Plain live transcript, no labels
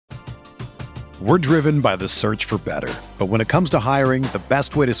We're driven by the search for better. But when it comes to hiring, the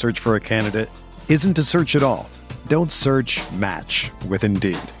best way to search for a candidate isn't to search at all. Don't search, match with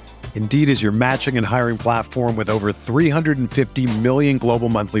Indeed. Indeed is your matching and hiring platform with over 350 million global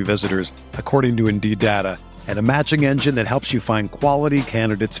monthly visitors, according to Indeed data, and a matching engine that helps you find quality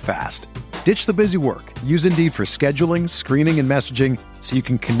candidates fast. Ditch the busy work. Use Indeed for scheduling, screening, and messaging so you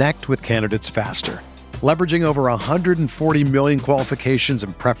can connect with candidates faster. Leveraging over 140 million qualifications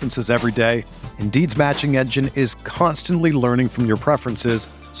and preferences every day, Indeed's matching engine is constantly learning from your preferences,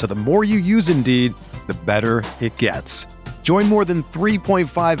 so the more you use Indeed, the better it gets. Join more than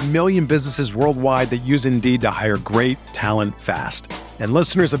 3.5 million businesses worldwide that use Indeed to hire great talent fast. And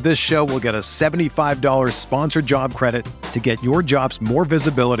listeners of this show will get a $75 sponsored job credit to get your jobs more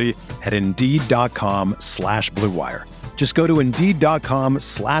visibility at Indeed.com/Blue Wire. Just go to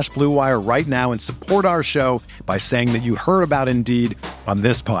Indeed.com/Blue Wire right now and support our show by saying that you heard about Indeed on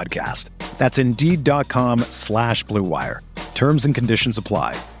this podcast. That's Indeed.com/Blue Wire. Terms and conditions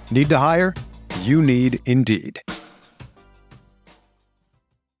apply. Need to hire? You need Indeed.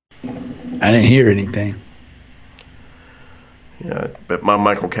 I didn't hear anything. Yeah, but my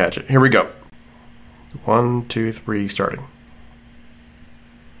mic will catch it. Here we go. 1, 2, 3, starting.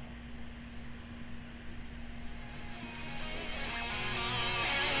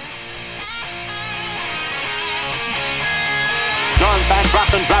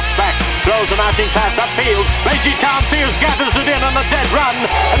 Drops and drops back, throws a mounting pass upfield. Reggie Tom Fields gathers it in on a dead run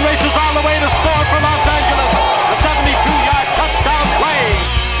and races all the way to score for Los Angeles. A 72-yard touchdown play.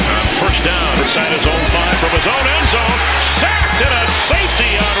 First down inside his own 5 from his own end zone. Sacked and a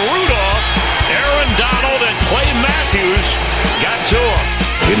safety on Rudolph. Aaron Donald and Clay Matthews got to him.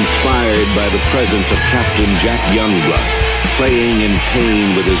 Inspired by the presence of Captain Jack Youngblood, playing in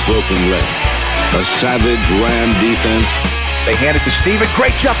pain with his broken leg. A savage Ram defense. They hand it to Steven.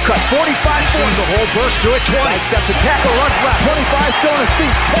 Great jump cut. 45. Sees a whole burst through it. 20. Side steps a tackle. Runs left. 25. Still on his feet.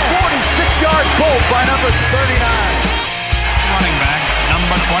 46-yard goal by number 39. Running back,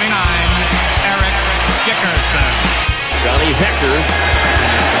 number 29, Eric Dickerson. Johnny Hecker,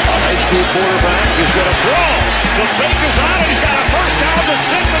 a high school quarterback, is going to throw. The fake is on. He's got a first down to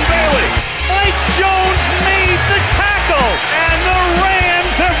Stephen Bailey. Mike Jones made the tackle, and the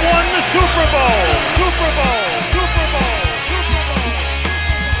Rams have won the Super Bowl. Super Bowl. Super Bowl.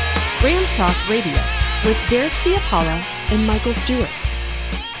 Rams Talk Radio with Derek Ciapala and Michael Stewart.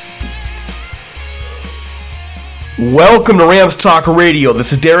 Welcome to Rams Talk Radio.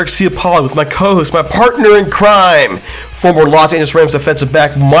 This is Derek Ciapala with my co-host, my partner in crime, former Los Angeles Rams defensive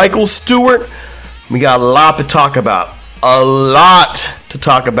back Michael Stewart. We got a lot to talk about.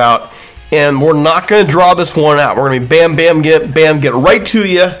 And we're not going to draw this one out. We're going to be get right to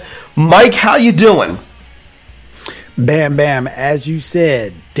you. Mike, how you doing? Bam, bam. As you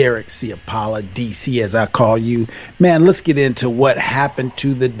said, Derek Ciapala, DC as I call you. Man, let's get into what happened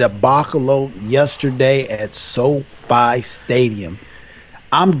to the debacle yesterday at SoFi Stadium.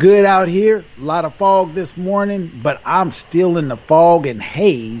 I'm good out here. A lot of fog this morning, but I'm still in the fog and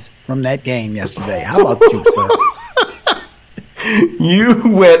haze from that game yesterday. How about you, sir? You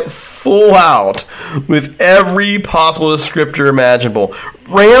went full out with every possible descriptor imaginable.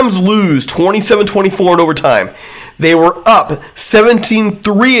 Rams lose 27-24 in overtime. They were up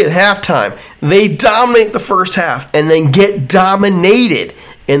 17-3 at halftime. They dominate the first half and then get dominated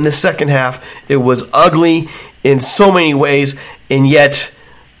in the second half. It was ugly in so many ways, and yet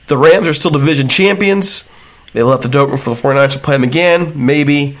the Rams are still division champions. They left the door open for the 49ers to play them again,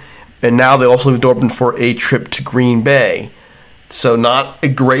 maybe, and now they also leave the door open for a trip to Green Bay. So not a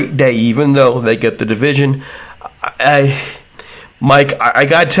great day, even though they get the division. Mike, I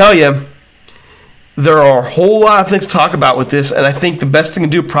got to tell you, there are a whole lot of things to talk about with this, and I think the best thing to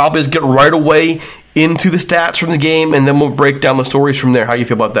do probably is get right away into the stats from the game, and then we'll break down the stories from there. How do you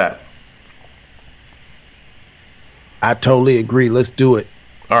feel about that? I totally agree. Let's do it.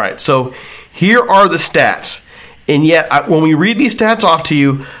 All right, so here are the stats. And yet, when we read these stats off to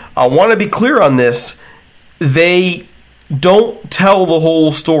you, I want to be clear on this. They don't tell the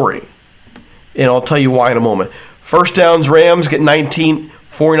whole story. And I'll tell you why in a moment. First downs, Rams get 19,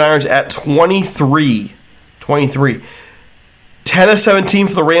 49ers at 23. 10 of 17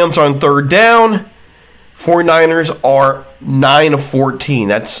 for the Rams on third down. 49ers are 9 of 14.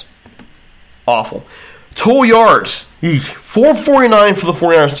 That's awful. Total yards, 449 for the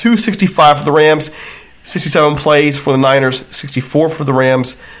 49ers, 265 for the Rams, 67 plays for the Niners, 64 for the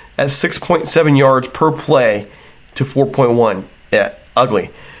Rams, at 6.7 yards per play to 4.1. Yeah, ugly.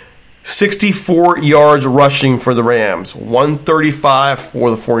 64 yards rushing for the Rams, 135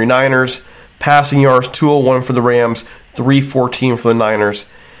 for the 49ers, passing yards 201 for the Rams, 314 for the Niners.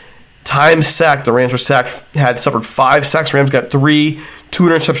 Time sacked, the Rams were suffered 5 sacks. Rams got 3, 2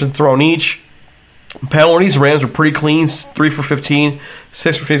 interceptions thrown each. Penalties, Rams were pretty clean, 3 for 15,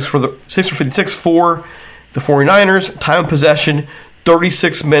 6 for 56 for the 49ers. Time of possession,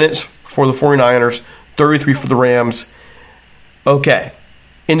 36 minutes for the 49ers, 33 for the Rams. Okay,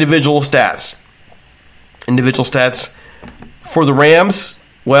 individual stats. For the Rams,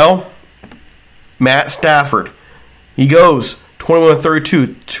 well, Matt Stafford, he goes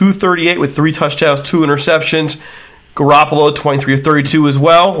 21-32, 238 with 3 touchdowns, 2 interceptions. Garoppolo, 23-32 as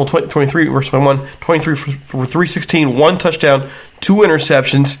well. Well, 23 versus 21, 23 for 316, 1 touchdown, 2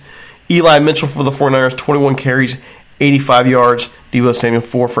 interceptions. Eli Mitchell for the 49ers, 21 carries, 85 yards. Deebo Samuel,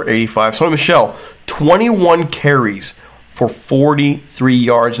 4 for 85. Sony Michel, 21 carries for 43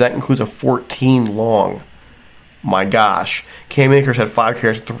 yards. That includes a 14 long. My gosh. Cam Akers had 5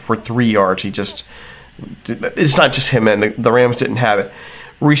 carries for 3 yards. It's not just him, man. The Rams didn't have it.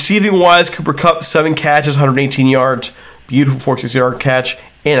 Receiving-wise, Cooper Kupp, 7 catches, 118 yards. Beautiful 46-yard catch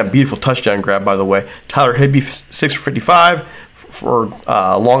and a beautiful touchdown grab, by the way. Tyler Higbee, 6 for 55 for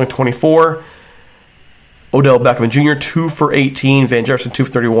long at 24. Odell Beckham Jr., 2 for 18. Van Jefferson, 2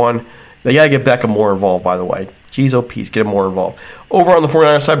 for 31. They got to get Beckham more involved, by the way. Jeez, oh, Pete, get him more involved. Over on the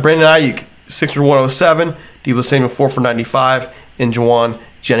 49ers side, Brandon Ayuk, 6 for 107. Deebo Samuel, 4 for 95. And Juwan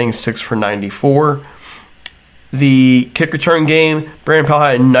Jennings, 6 for 94. The kick return game, Brandon Powell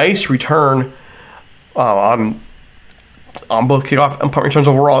had a nice return on both kickoff and punt returns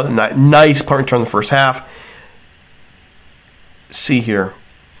overall. Nice punt return in the first half. See here.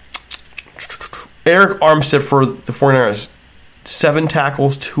 Eric Armstead for the 49ers, 7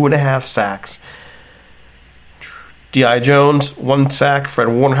 tackles, 2.5 sacks. D.I. Jones, 1 sack. Fred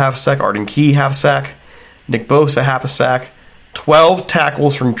Warner, half a sack. Arden Key, half a sack. Nick Bosa, half a sack. 12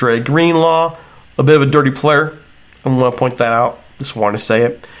 tackles from Dre Greenlaw. A bit of a dirty player. I want to point that out. Just wanted to say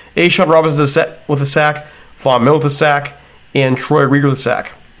it. A'Shawn Robinson with a sack. Von Miller with a sack. And Troy Reader with a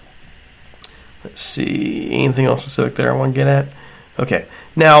sack. Let's see. Anything else specific there I want to get at? Okay.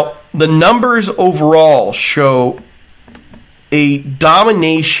 Now, the numbers overall show a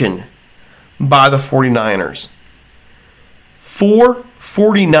domination by the 49ers.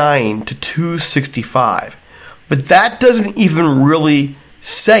 449 to 265. But that doesn't even really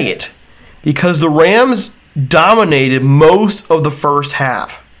say it, because the Rams dominated most of the first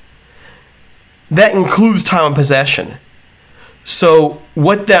half. That includes time of possession. So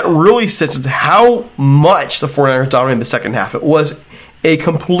what that really says is how much the 49ers dominated the second half. It was a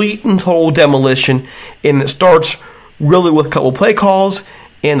complete and total demolition, and it starts really with a couple play calls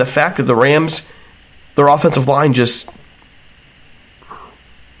and the fact that the Rams, their offensive line just,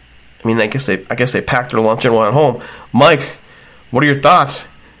 I mean, I guess they packed their lunch and went home. Mike, what are your thoughts?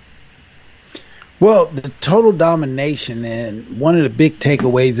 Well, the total domination, and one of the big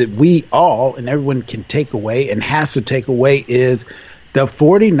takeaways that we all and everyone can take away and has to take away is the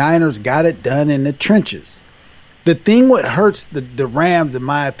 49ers got it done in the trenches. The thing what hurts the Rams, in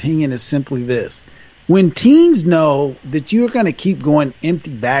my opinion, is simply this. When teams know that you're going to keep going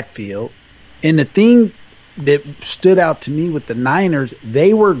empty backfield, and the thing that stood out to me with the Niners,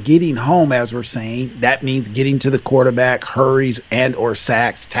 they were getting home, as we're saying. That means getting to the quarterback, hurries and or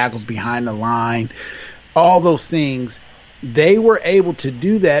sacks, tackles behind the line, all those things. They were able to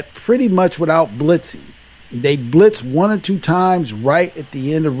do that pretty much without blitzing. They blitzed 1 or 2 times right at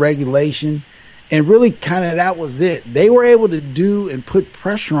the end of regulation, and really kind of that was it. They were able to do and put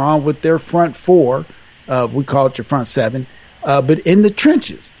pressure on with their front 4. We call it your front 7, but in the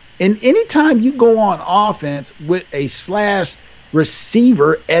trenches. And anytime you go on offense with a slash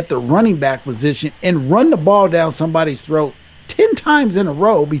receiver at the running back position and run the ball down somebody's throat 10 times in a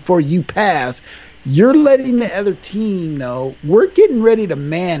row before you pass, you're letting the other team know we're getting ready to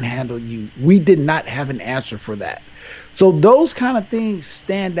manhandle you. We did not have an answer for that. So those kind of things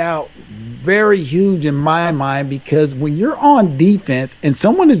stand out very huge in my mind, because when you're on defense and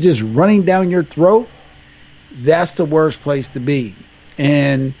someone is just running down your throat, that's the worst place to be.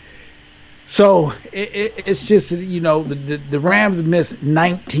 And so it's just, the Rams missed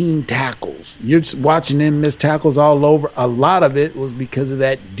 19 tackles. You're just watching them miss tackles all over. A lot of it was because of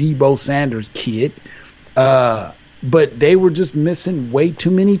that Deebo Sanders kid. But they were just missing way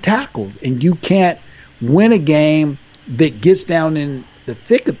too many tackles. And you can't win a game that gets down in the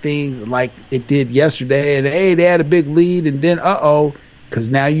thick of things like it did yesterday. And, hey, they had a big lead, and then, because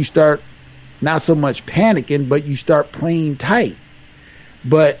now you start not so much panicking, but you start playing tight.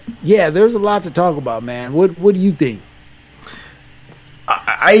 But, yeah, there's a lot to talk about, man. What do you think?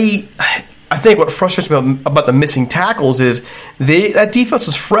 I think what frustrates me about the missing tackles is that defense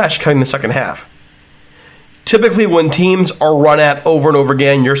was fresh coming in the second half. Typically, when teams are run at over and over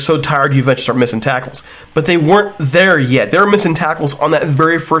again, you're so tired you eventually start missing tackles. But they weren't there yet. They were missing tackles on that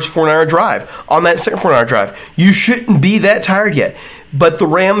very first 49-yard drive, on that second 49-yard drive. You shouldn't be that tired yet. But the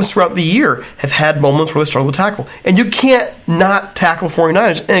Rams throughout the year have had moments where they struggle to tackle. And you can't not tackle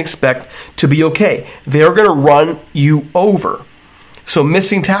 49ers and expect to be okay. They're going to run you over. So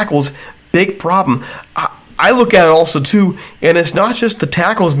missing tackles, big problem. I look at it also, too, and it's not just the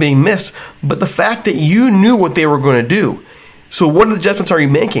tackles being missed, but the fact that you knew what they were going to do. So what adjustments are you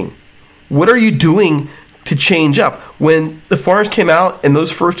making? What are you doing to change up? When the 49ers came out and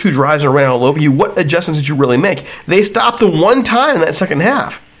those first 2 drives and ran all over you, what adjustments did you really make? They stopped them one time in that second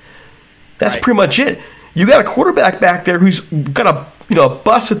half. That's pretty much it. You got a quarterback back there who's got a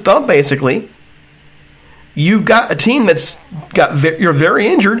busted thumb, basically. You've got a team that's you're very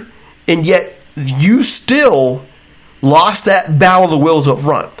injured, and yet you still lost that battle of the wills up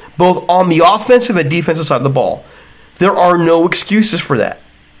front, both on the offensive and defensive side of the ball. There are no excuses for that.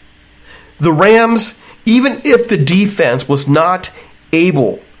 The Rams, even if the defense was not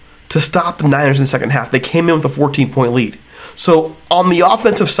able to stop the Niners in the second half, they came in with a 14-point lead. So on the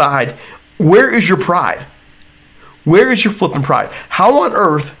offensive side, where is your pride? Where is your flipping pride? How on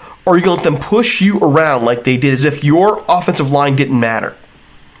earth are you going to let them push you around like they did, as if your offensive line didn't matter?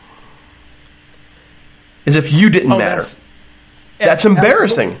 As if you didn't matter. That's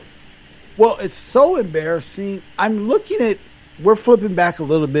embarrassing. Well, it's so embarrassing. I'm looking at, we're flipping back a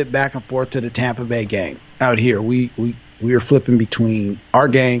little bit back and forth to the Tampa Bay game out here. We are flipping between our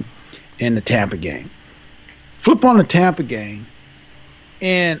game and the Tampa game. Flip on the Tampa game,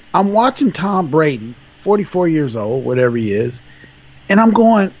 and I'm watching Tom Brady, 44 years old, whatever he is, and I'm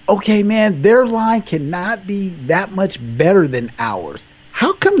going, okay, man, their line cannot be that much better than ours.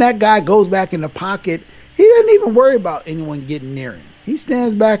 How come that guy goes back in the pocket? He doesn't even worry about anyone getting near him. He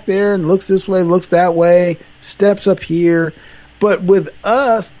stands back there and looks this way, looks that way, steps up here. But with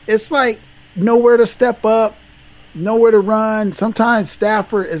us, it's like nowhere to step up, nowhere to run. Sometimes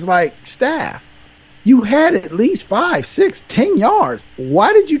Stafford is like, Staff, you had at least 5, 6, 10 yards.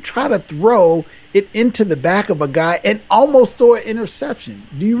 Why did you try to throw it into the back of a guy and almost throw an interception?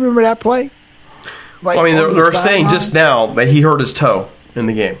 Do you remember that play? Like, I mean, they're saying just now that he hurt his toe in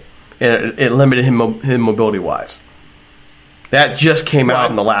the game, and it limited him mobility-wise. That just came out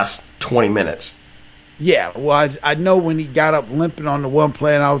in the last 20 minutes. Yeah, well, I know when he got up limping on the one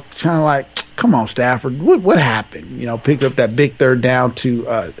play, and I was kind of like, come on, Stafford, what happened? You know, picked up that big third down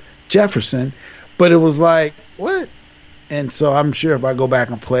to Jefferson, but it was like, what? And so I'm sure if I go back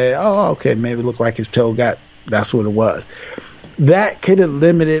and play, okay, maybe it looked like his toe that's what it was. That could have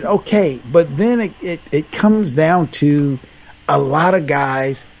limited, okay, but then it comes down to a lot of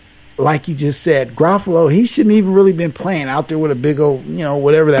guys, like you just said, Garofalo, he shouldn't even really been playing out there with a big old,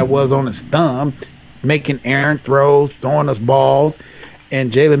 whatever that was on his thumb, making errant throws, throwing us balls,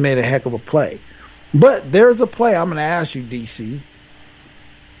 and Jalen made a heck of a play. But there's a play I'm going to ask you, DC.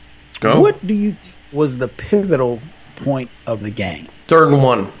 Go. What do you was the pivotal point of the game? 3rd and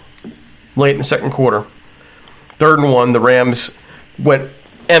 1, late in the second quarter. 3rd and 1, the Rams went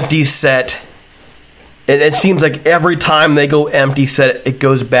empty set. And it seems like every time they go empty set, it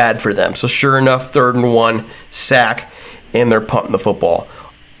goes bad for them. So sure enough, 3rd and 1, sack, and they're punting the football.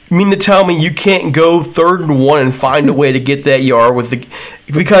 You mean to tell me you can't go 3rd and 1 and find a way to get that yard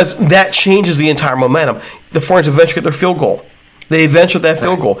because that changes the entire momentum. The 49ers eventually get their field goal. They eventually get that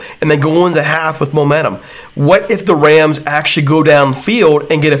field goal, and they go into half with momentum. What if the Rams actually go downfield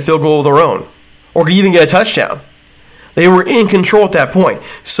and get a field goal of their own, or even get a touchdown? They were in control at that point.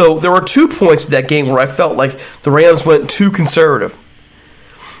 So there were 2 points in that game where I felt like the Rams went too conservative.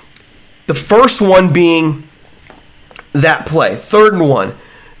 The first one being that play, 3rd and 1.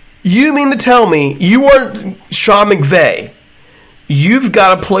 You mean to tell me you weren't Sean McVay? You've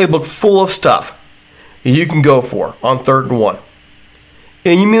got a playbook full of stuff you can go for on 3rd and 1.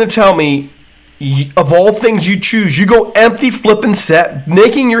 And you mean to tell me, of all things you choose, you go empty, flip, and set,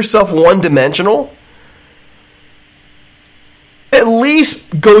 making yourself one-dimensional? At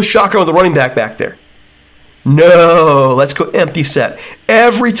least go shotgun with a running back there. No, let's go empty set.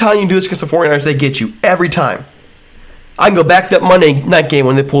 Every time you do this against the 49ers, they get you. Every time. I can go back to that Monday night game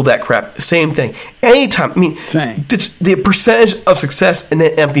when they pulled that crap. Same thing. Anytime. I mean, the percentage of success in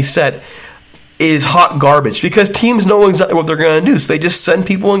that empty set is hot garbage because teams know exactly what they're going to do. So they just send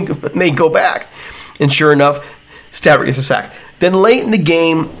people and they go back. And sure enough, Stafford gets a sack. Then late in the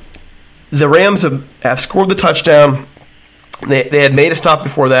game, the Rams have scored the touchdown. They had made a stop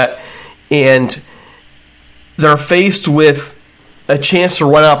before that, and they're faced with a chance to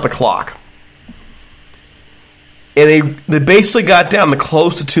run out the clock. And they basically got down to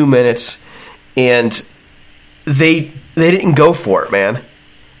close to 2 minutes, and they didn't go for it, man,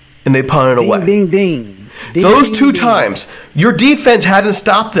 and they punted away. Ding, ding. Those two times, your defense hasn't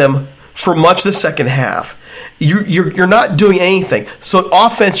stopped them for much of the second half. You're not doing anything. So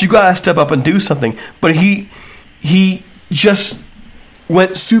offense, you got to step up and do something. But he just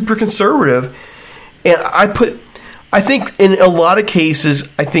went super conservative, and I think in a lot of cases,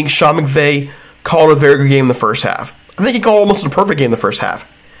 I think Sean McVay called a very good game in the first half. I think he called almost a perfect game in the first half.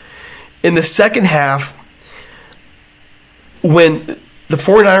 In the second half, when the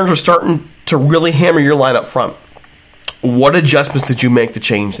 49ers were starting to really hammer your line up front, what adjustments did you make to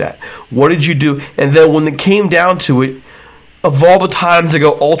change that? What did you do? And then when it came down to it, of all the times to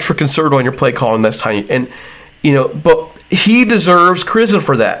go ultra conservative on your play calling, that's time. And but he deserves criticism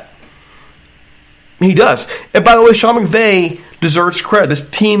for that. He does. And by the way, Sean McVay deserves credit. This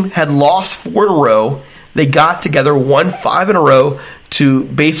team had lost 4 in a row. They got together, won 5 in a row to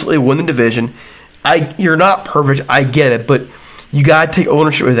basically win the division. You're not perfect. I get it, but you got to take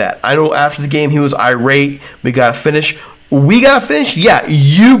ownership of that. I know after the game he was irate. We got to finish. We got to finish? Yeah,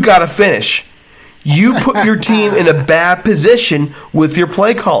 you got to finish. You put your team in a bad position with your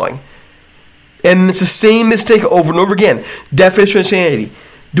play calling. And it's the same mistake over and over again. Definition of insanity.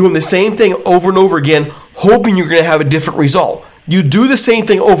 Doing the same thing over and over again, hoping you're going to have a different result. You do the same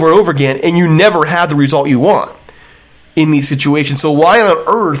thing over and over again, and you never have the result you want in these situations. So why on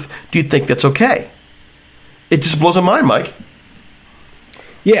earth do you think that's okay? It just blows my mind, Mike.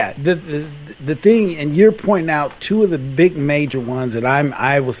 Yeah, the thing, and you're pointing out two of the big major ones that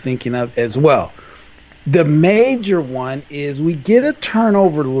I was thinking of as well. The major one is we get a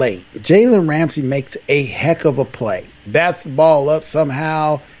turnover late. Jalen Ramsey makes a heck of a play. Bats the ball up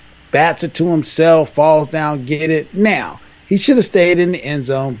somehow, bats it to himself, falls down, get it. Now, he should have stayed in the end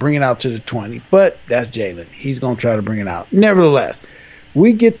zone, bring it out to the 20, but that's Jalen. He's going to try to bring it out. Nevertheless,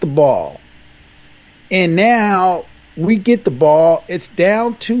 we get the ball, and now we get the ball. It's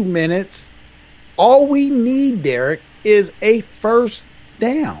down 2 minutes. All we need, Derek, is a first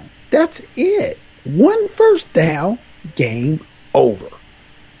down. That's it. 1 first down, game over.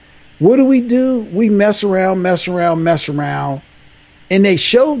 What do? We mess around. And they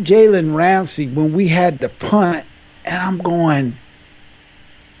showed Jalen Ramsey when we had the punt, and I'm going,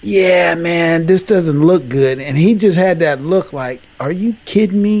 yeah, man, this doesn't look good. And he just had that look like, are you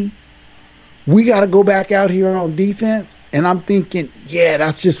kidding me? We got to go back out here on defense? And I'm thinking, yeah,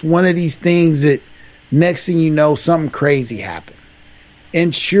 that's just one of these things that next thing you know, something crazy happens.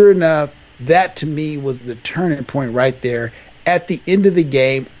 And sure enough, that to me was the turning point right there. At the end of the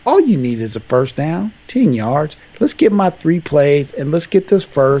game, all you need is a first down, 10 yards. Let's get my 3 plays, and let's get this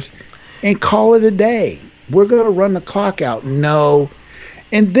first and call it a day. We're going to run the clock out. No.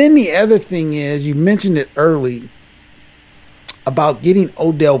 And then the other thing is, you mentioned it early about getting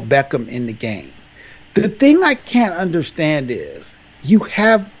Odell Beckham in the game. The thing I can't understand is you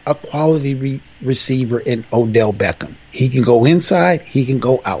have a quality receiver in Odell Beckham. He can go inside. He can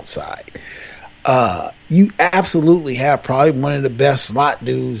go outside. You absolutely have probably one of the best slot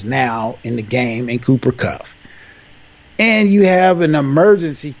dudes now in the game in Cooper Kupp. And you have an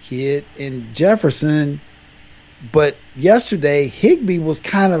emergency kid in Jefferson. But yesterday, Higbee was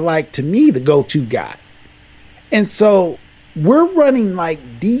kind of like, to me, the go-to guy. And so we're running like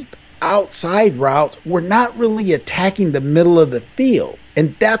deep outside routes. We're not really attacking the middle of the field.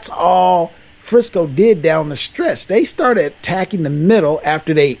 And that's all Frisco did down the stretch. They started attacking the middle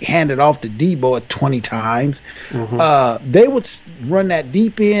after they handed off to Debo 20 times. Mm-hmm. They would run that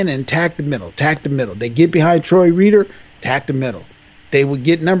deep in and attack the middle. They get behind Troy Reader, attack the middle. They would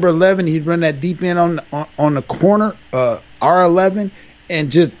get number 11. He'd run that deep in on the corner, R11, and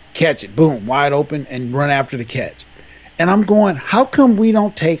just catch it. Boom, wide open, and run after the catch. And I'm going, how come we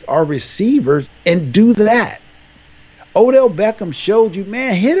don't take our receivers and do that? Odell Beckham showed you,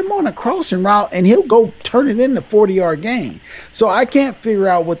 man, hit him on a crossing route, and he'll go turn it into 40-yard gain. So I can't figure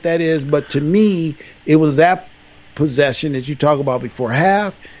out what that is, but to me, it was that possession that you talk about before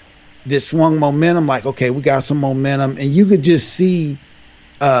half. This swung momentum, like, okay, we got some momentum. And you could just see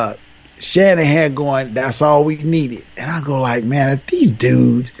Shanahan going, that's all we needed. And I go like, man, if these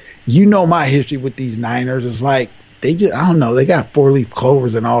dudes, you know my history with these Niners, it's like they just, I don't know, they got 4-leaf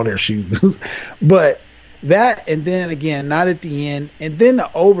clovers in all their shoes. But that, and then again, not at the end. And then the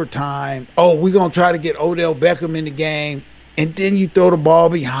overtime, we're going to try to get Odell Beckham in the game. And then you throw the ball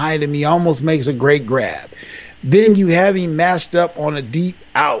behind him. He almost makes a great grab. Then you have him matched up on a deep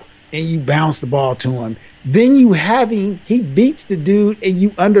out, and you bounce the ball to him. Then you have him, he beats the dude, and you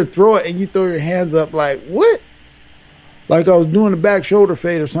underthrow it, and you throw your hands up like, what? Like I was doing a back shoulder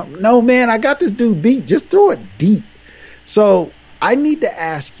fade or something. No, man, I got this dude beat. Just throw it deep. So I need to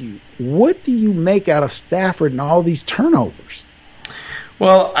ask you, what do you make out of Stafford and all these turnovers?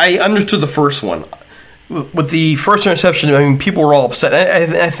 Well, I understood the first one. With the first interception, I mean, people were all upset.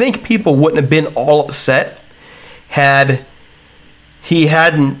 I think people wouldn't have been all upset had he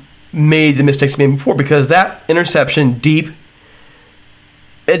hadn't made the mistakes he made before, because that interception deep,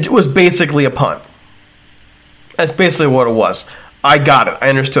 it was basically a punt. That's basically what it was. I got it. I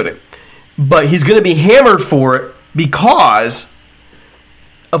understood it. But he's going to be hammered for it because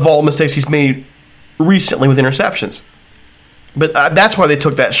of all the mistakes he's made recently with interceptions. But that's why they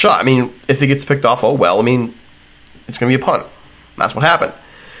took that shot. I mean, if he gets picked off, oh well. I mean, it's going to be a punt. That's what happened.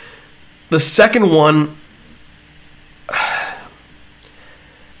 The second one,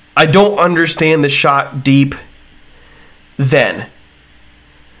 I don't understand the shot deep then.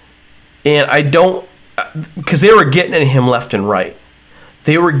 And I don't, because they were getting at him left and right.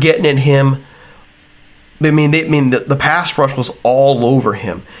 They were getting at him. The pass rush was all over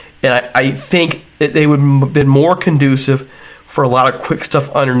him. And I think that they would have been more conducive for a lot of quick stuff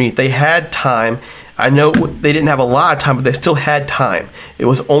underneath. They had time. I know they didn't have a lot of time, but they still had time. It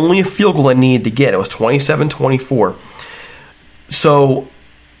was only a field goal they needed to get. It was 27-24. So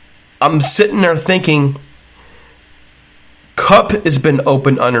I'm sitting there thinking, Kupp has been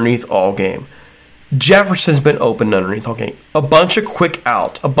open underneath all game. Jefferson's been open underneath all game. A bunch of quick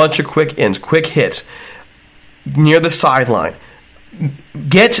outs, a bunch of quick ins, quick hits near the sideline.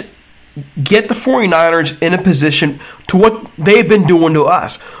 Get the 49ers in a position to what they've been doing to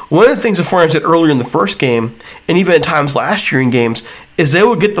us. One of the things the 49ers did earlier in the first game, and even at times last year in games, is they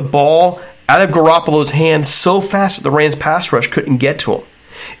would get the ball out of Garoppolo's hands so fast that the Rams pass rush couldn't get to him.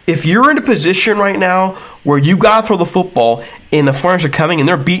 If you're in a position right now where you got to throw the football and the 49ers are coming and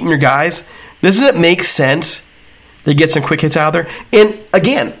they're beating your guys, doesn't it make sense to get some quick hits out there? And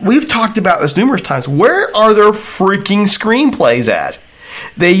again, we've talked about this numerous times. Where are their freaking screenplays at?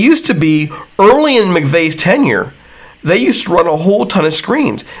 They used to be, early in McVay's tenure, they used to run a whole ton of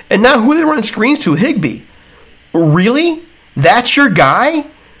screens. And now who are they running screens to? Higbee. Really? That's your guy?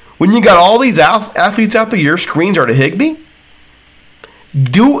 When you got all these athletes out there, your screens are to Higbee?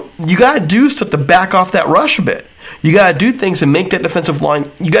 You got to do stuff to back off that rush a bit. You got to do things to make that defensive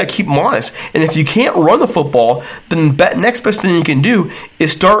line, you got to keep them honest. And if you can't run the football, then the next best thing you can do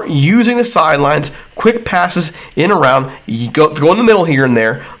is start using the sidelines, quick passes in and around. You go in the middle here and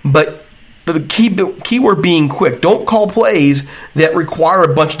there, but the key word being quick. Don't call plays that require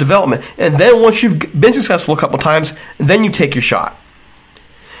a bunch of development. And then once you've been successful a couple of times, then you take your shot.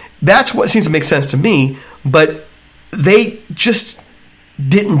 That's what seems to make sense to me, but they just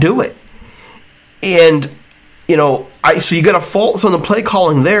didn't do it. And so you got to fault on the play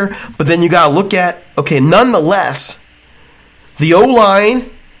calling there, but then you got to look at, okay, nonetheless, the O-line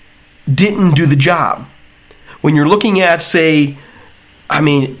didn't do the job. When you're looking at, say,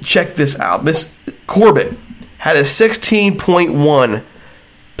 check this out. This Corbett had a 16.1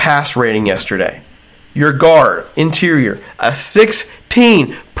 pass rating yesterday. Your guard, interior, a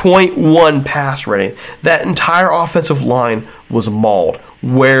 16.1 pass rating. That entire offensive line was mauled.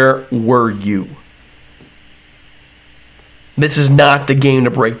 Where were you? This is not the game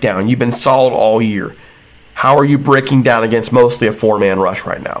to break down. You've been solid all year. How are you breaking down against mostly a four-man rush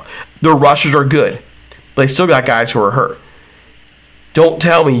right now? Their rushes are good, but they still got guys who are hurt. Don't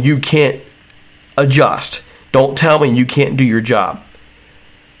tell me you can't adjust. Don't tell me you can't do your job.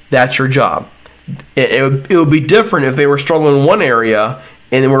 That's your job. It would be different if they were struggling in one area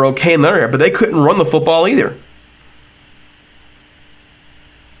and they were okay in the other area, but they couldn't run the football either.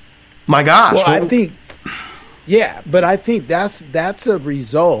 My gosh. Well, I think that's a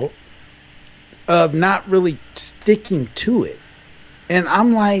result of not really sticking to it. And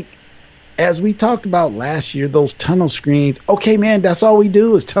I'm like, as we talked about last year, those tunnel screens, okay, man, that's all we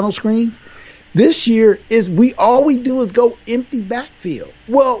do is tunnel screens. This year all we do is go empty backfield.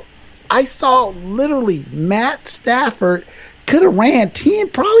 Well, I saw literally Matt Stafford could have ran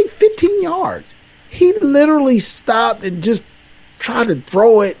 10, probably 15 yards. He literally stopped and just tried to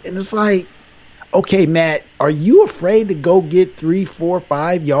throw it, and it's like, okay, Matt, are you afraid to go get 3, 4,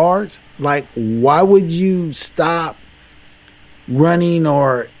 5 yards? Like, why would you stop running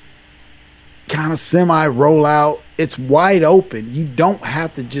or kind of semi-roll out? It's wide open. You don't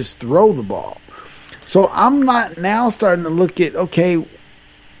have to just throw the ball. So I'm not now starting to look at, okay,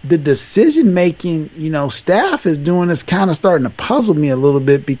 the decision-making, staff is doing is kind of starting to puzzle me a little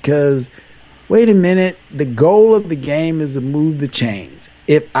bit because, wait a minute, the goal of the game is to move the chains.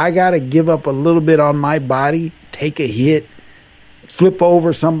 If I got to give up a little bit on my body, take a hit, flip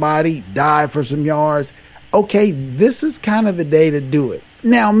over somebody, dive for some yards, okay, this is kind of the day to do it.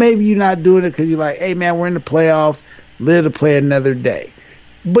 Now, maybe you're not doing it because you're like, hey, man, we're in the playoffs. live to play another day.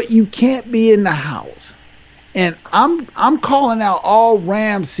 But you can't be in the house. And I'm calling out all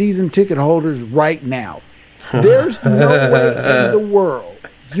Rams season ticket holders right now. There's no way in the world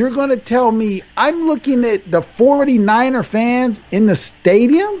you're going to tell me I'm looking at the 49er fans in the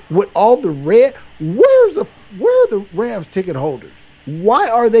stadium with all the red. Where are the Rams ticket holders? Why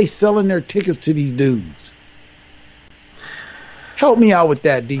are they selling their tickets to these dudes? Help me out with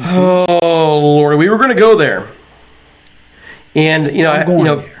that, DC. Oh, Lord. We were going to go there. And,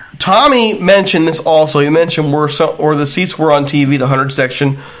 there. Tommy mentioned this also. He mentioned where the seats were on TV, the 100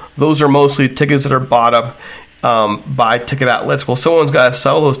 section. Those are mostly tickets that are bought up by ticket outlets. Well, someone's got to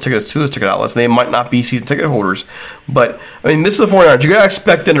sell those tickets to those ticket outlets. They might not be season ticket holders. But, this is the 49ers. You got to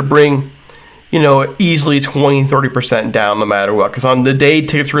expect them to bring, easily 20, 30% down no matter what. Because on the day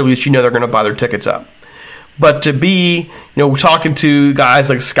tickets are released, they're going to buy their tickets up. But to be, we're talking to guys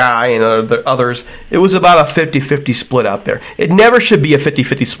like Sky and the others, it was about a 50-50 split out there. It never should be a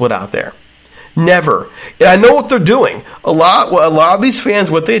 50-50 split out there. Never. And I know what they're doing. A lot of these fans,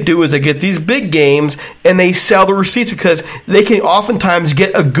 what they do is they get these big games and they sell the receipts because they can oftentimes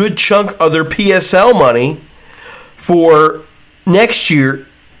get a good chunk of their PSL money for next year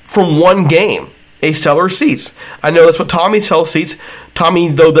from one game. They sell the receipts. I know that's what Tommy sells seats. Tommy,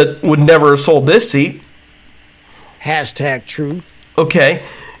 though, that would never have sold this seat. Hashtag truth. Okay,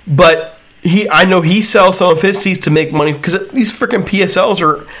 but I know he sells some of his seats to make money because these freaking PSLs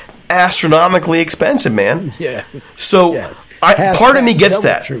are astronomically expensive, man. Yes. So yes. Part of me gets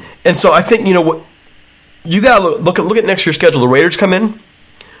that, truth. And so I think what you got to look at next year's schedule. The Raiders come in,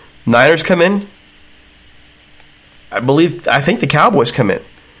 Niners come in. I think the Cowboys come in.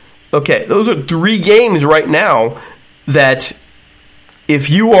 Okay, those are 3 games right now that if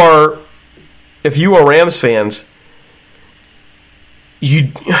you are Rams fans.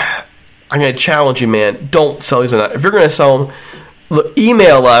 I'm going to challenge you, man. Don't sell these. If you're going to sell them,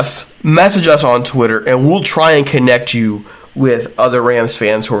 email us, message us on Twitter, and we'll try and connect you with other Rams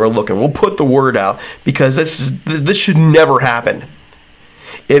fans who are looking. We'll put the word out because this should never happen.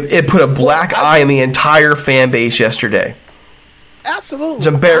 It put a black eye in the entire fan base yesterday. Absolutely. It's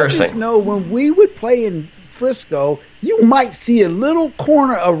embarrassing. I just know when we would play in Frisco, you might see a little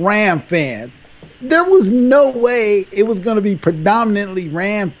corner of Ram fans. There was no way it was going to be predominantly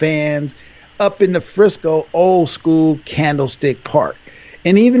Ram fans up in the Frisco old school Candlestick Park.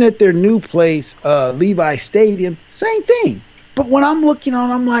 And even at their new place, Levi Stadium, same thing. But when I'm looking on,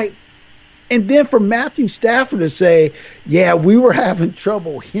 I'm like, and then for Matthew Stafford to say, yeah, we were having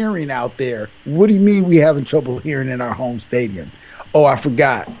trouble hearing out there. What do you mean we having trouble hearing in our home stadium? Oh, I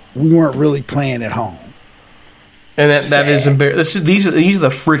forgot. We weren't really playing at home. And that is embarrassing. These are the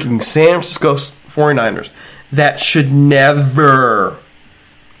freaking San Francisco 49ers. That should never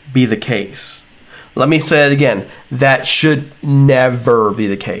be the case. Let me say it again. That should never be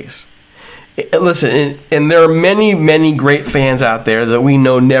the case. Listen, and there are many, many great fans out there that we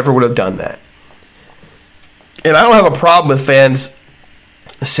know never would have done that. And I don't have a problem with fans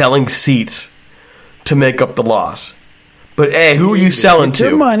selling seats to make up the loss. But, hey, who are you selling to?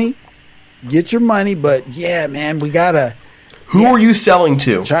 Get your money, but yeah, man, we gotta. Who are you selling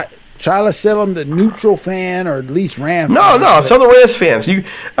to? Try to sell them to neutral fan or at least Ram. No, sell the Rams fans. We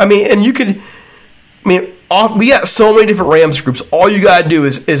got so many different Rams groups. All you gotta do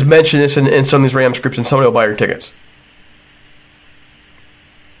is mention this in some of these Rams groups, and somebody will buy your tickets.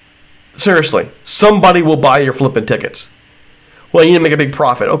 Seriously, somebody will buy your flipping tickets. Well, you need to make a big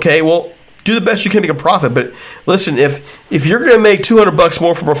profit. Okay, well, do the best you can to make a profit. But listen, if you're going to make $200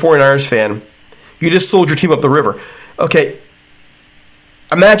 more from a 49ers fan, you just sold your team up the river. Okay,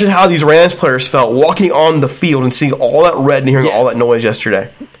 imagine how these Rams players felt walking on the field and seeing all that red and hearing all that noise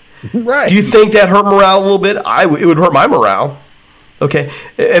yesterday. Right. Do you think that hurt morale a little bit? It would hurt my morale. Okay,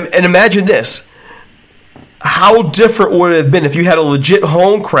 and imagine this. How different would it have been if you had a legit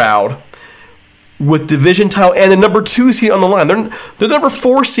home crowd with division title and the number 2 seed on the line? They're number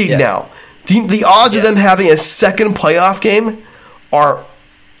 4 seed now. The odds of them having a second playoff game are,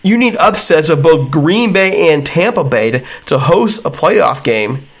 you need upsets of both Green Bay and Tampa Bay to host a playoff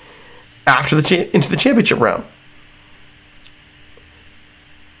game after into the championship round.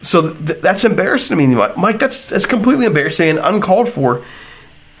 So that's embarrassing to me, Mike. That's completely embarrassing and uncalled for.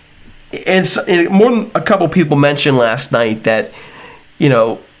 And more than a couple people mentioned last night that,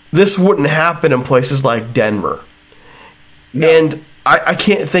 this wouldn't happen in places like Denver. No. And I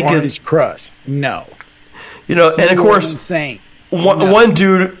can't think Orange Crush. No. And of course, one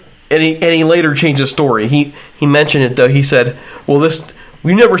dude, and he later changed his story. He mentioned it though. He said, "Well,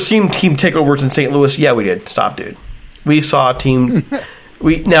 we never seen team takeovers in St. Louis." Yeah, we did. Stop, dude. We saw team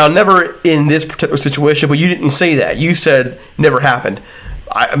Never in this particular situation, but you didn't say that. You said never happened.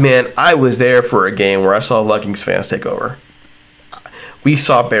 I was there for a game where I saw Vikings fans take over. We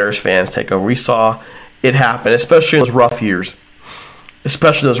saw Bears fans take over. We saw it happen, especially in those rough years.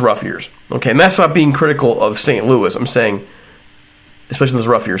 Okay, and that's not being critical of St. Louis. I'm saying, especially in those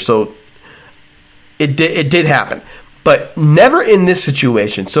rough years. So it did happen, but never in this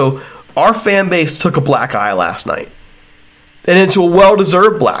situation. So our fan base took a black eye last night, and it's a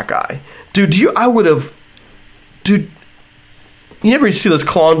well-deserved black eye, dude. You never see those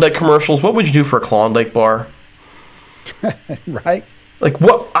Klondike commercials. What would you do for a Klondike bar? Right? Like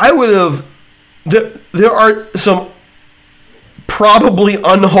what I would have. There are some probably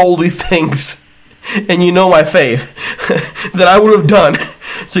unholy things, and you know my faith, that I would have done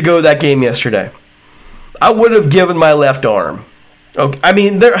to go to that game yesterday. I would have given my left arm. Okay, I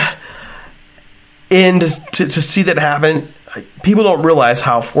mean, and to see that happen, people don't realize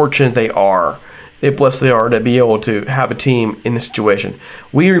how fortunate they are, how blessed they are to be able to have a team in this situation.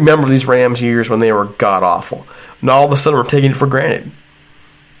 We remember these Rams years when they were god-awful, and all of a sudden we're taking it for granted.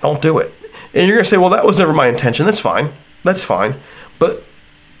 Don't do it. And you're going to say, well, that was never my intention. That's fine. But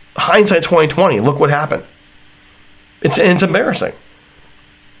hindsight 2020, look what happened. It's embarrassing.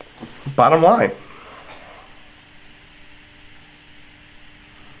 Bottom line.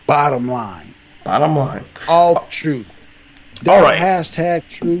 All truth. All right. Hashtag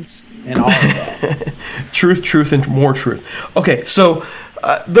truths and all of that. Truth, and more truth. Okay, so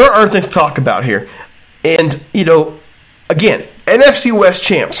there are things to talk about here. And, again, NFC West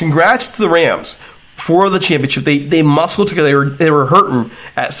champs. Congrats to the Rams for the championship. They muscled together. They were hurting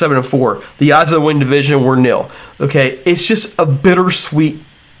at 7-4. The odds of the win division were 0. Okay, it's just a bittersweet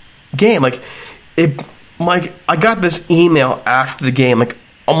game. I got this email after the game,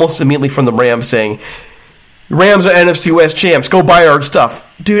 almost immediately from the Rams saying, Rams are NFC West champs. Go buy our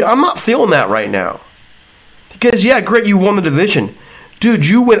stuff. Dude, I'm not feeling that right now. Because, yeah, great, you won the division. Dude,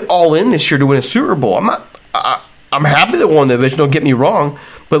 you went all in this year to win a Super Bowl. I'm happy they won the division, don't get me wrong,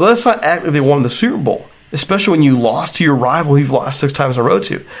 but let's not act like they won the Super Bowl, especially when you lost to your rival you've lost 6 times in a row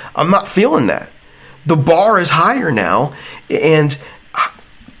to. I'm not feeling that. The bar is higher now, and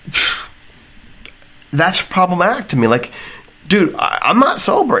that's problematic to me. Dude, I'm not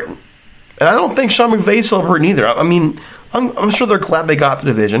celebrating. And I don't think Sean McVay's celebrating either. I mean, I'm sure they're glad they got the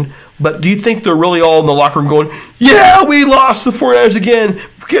division, but do you think they're really all in the locker room going, yeah, we lost the 49ers again,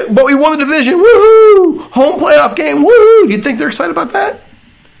 but we won the division, woohoo! Home playoff game, woohoo! Do you think they're excited about that?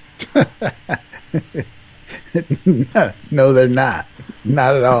 No, they're not.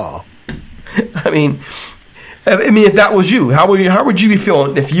 Not at all. I mean, if that was you, how would you be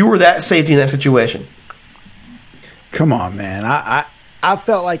feeling if you were that safety in that situation? Come on, man. I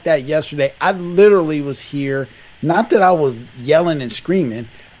felt like that yesterday. I literally was here. Not that I was yelling and screaming,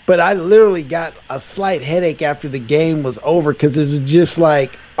 but I literally got a slight headache after the game was over because it was just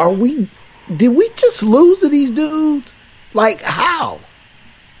like, did we just lose to these dudes? How?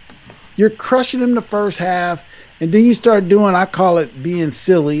 You're crushing them the first half, and then you start doing, I call it being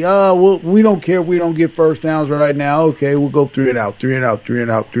silly. Well, we don't care if we don't get first downs right now. Okay, we'll go 3 and out.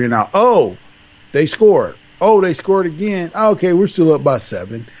 Oh, they scored. Oh, they scored again. Okay, we're still up by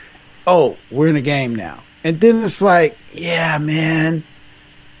 7. Oh, we're in a game now. And then it's like, yeah, man,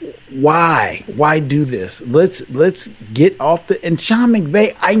 why? Why do this? Let's get off the – and Sean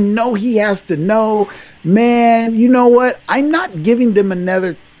McVay, I know he has to know, man, you know what? I'm not giving them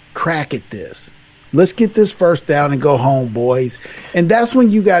another crack at this. Let's get this first down and go home, boys. And that's when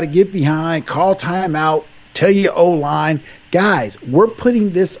you got to get behind, call timeout, tell your O-line, guys, we're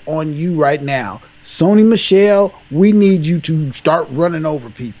putting this on you right now. Sony Michel, we need you to start running over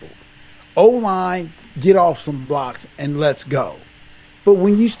people. O-line, get off some blocks and let's go. But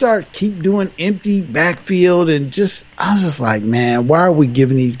when you keep doing empty backfield and I was just like, man, why are we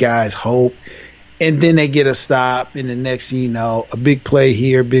giving these guys hope? And then they get a stop, and the next thing you know, a big play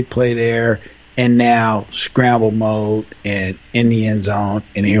here, big play there, and now scramble mode and in the end zone,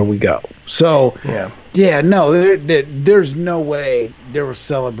 and here we go. So, no, there's no way they were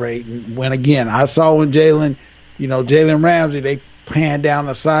celebrating. When, again, I saw when Jalen Ramsey, they panned down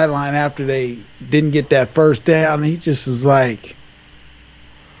the sideline after they didn't get that first down, and he just was like,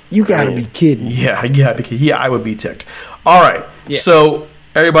 you got to be kidding. Yeah, you got to be kidding. Yeah, I would be ticked. All right, So,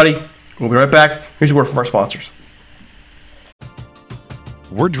 everybody, we'll be right back. Here's a word from our sponsors.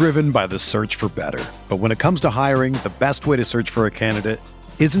 We're driven by the search for better. But when it comes to hiring, the best way to search for a candidate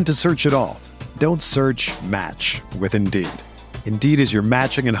isn't to search at all. Don't search, match with Indeed. Indeed is your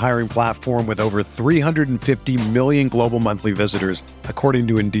matching and hiring platform with over 350 million global monthly visitors, according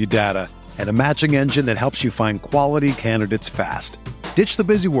to Indeed data, and a matching engine that helps you find quality candidates fast. Ditch the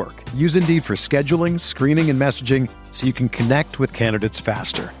busy work. Use Indeed for scheduling, screening, and messaging so you can connect with candidates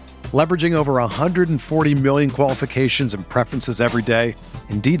faster. Leveraging over 140 million qualifications and preferences every day,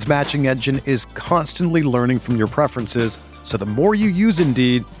 Indeed's matching engine is constantly learning from your preferences, so the more you use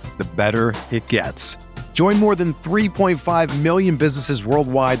Indeed, the better it gets. Join more than 3.5 million businesses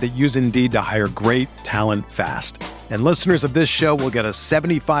worldwide that use Indeed to hire great talent fast. And listeners of this show will get a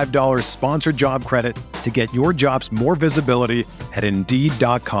 $75 sponsored job credit to get your jobs more visibility at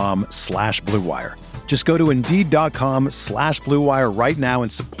Indeed.com/Blue Wire. Just go to Indeed.com/Blue Wire right now and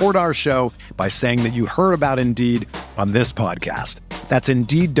support our show by saying that you heard about Indeed on this podcast. That's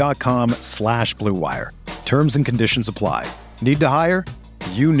Indeed.com/Blue Wire. Terms and conditions apply. Need to hire?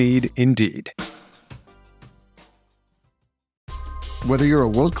 You need Indeed. Whether you're a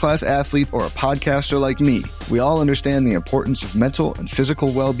world-class athlete or a podcaster like me, we all understand the importance of mental and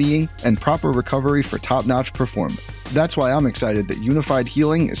physical well-being and proper recovery for top-notch performance. That's why I'm excited that Unified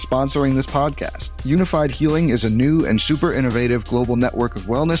Healing is sponsoring this podcast. Unified Healing is a new and super innovative global network of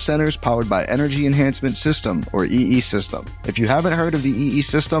wellness centers powered by Energy Enhancement System, or EE System. If you haven't heard of the EE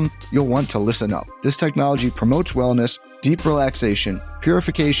System, you'll want to listen up. This technology promotes wellness, deep relaxation,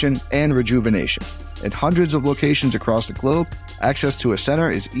 purification, and rejuvenation. In hundreds of locations across the globe, access to a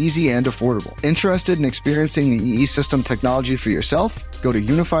center is easy and affordable. Interested in experiencing the EE System technology for yourself? Go to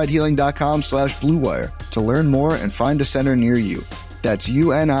unifiedhealing.com/Blue Wire to learn more and find a center near you. That's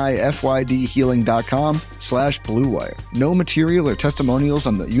UNIFYDhealing.com/Blue Wire. No material or testimonials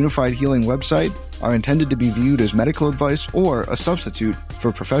on the Unified Healing website are intended to be viewed as medical advice or a substitute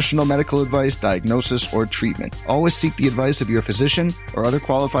for professional medical advice, diagnosis, or treatment. Always seek the advice of your physician or other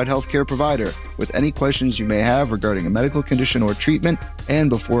qualified healthcare provider with any questions you may have regarding a medical condition or treatment and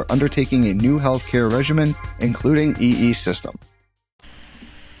before undertaking a new healthcare regimen, including EE System.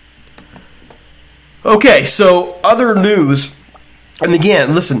 Okay, so other news, and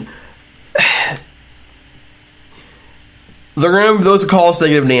again, listen, they're going to be those who call us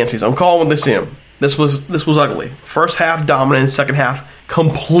negative Nancy's. I'm calling this in. This was ugly. First half dominant, second half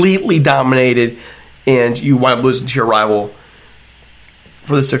completely dominated, and you wind up losing to your rival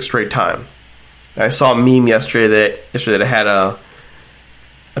for the sixth straight time. I saw a meme yesterday that had a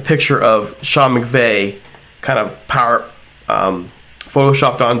picture of Sean McVay kind of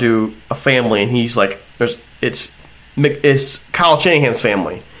photoshopped onto a family, and he's like, it's Kyle Shanahan's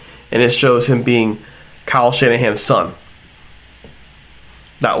family, and it shows him being Kyle Shanahan's son.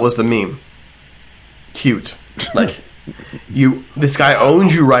 That was the meme. Cute. Like, this guy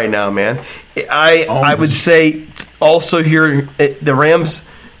owns you right now, man. I would say also here, the Rams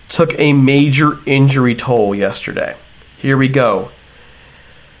took a major injury toll yesterday. Here we go.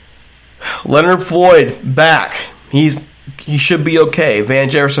 Leonard Floyd back. He should be okay. Van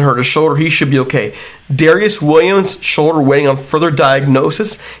Jefferson hurt his shoulder. He should be okay. Darius Williams, shoulder waiting on further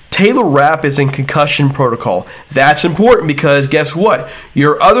diagnosis. Taylor Rapp is in concussion protocol. That's important because guess what?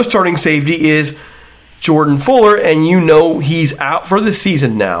 Your other starting safety is Jordan Fuller, and you know he's out for the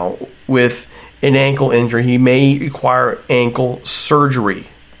season now with an ankle injury. He may require ankle surgery.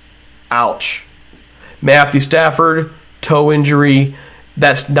 Ouch. Matthew Stafford, toe injury.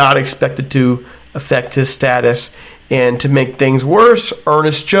 That's not expected to affect his status. And to make things worse,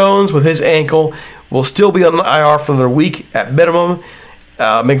 Ernest Jones with his ankle will still be on the IR for another week at minimum.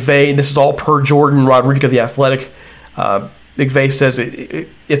 McVay, this is all per Jordan Rodriguez of The Athletic. McVay says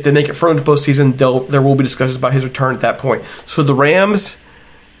if they make it further into postseason, there will be discussions about his return at that point. So the Rams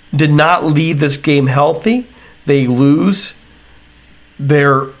did not leave this game healthy. They lose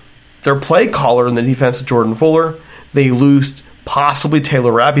their play caller in the defense of Jordan Fuller. They lose possibly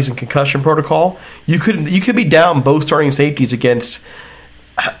Taylor Rapp. He's in concussion protocol. You could be down both starting safeties against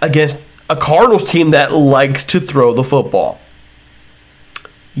a Cardinals team that likes to throw the football.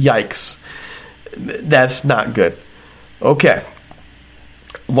 Yikes. That's not good. Okay.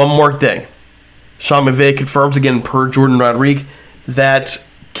 One more thing. Sean McVay confirms again per Jordan Rodriguez that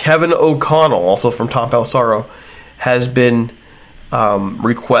Kevin O'Connell, also from Tom Pelissaro, has been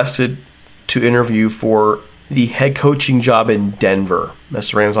requested to interview for the head coaching job in Denver.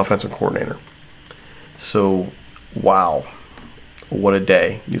 That's the Rams offensive coordinator. So, wow. What a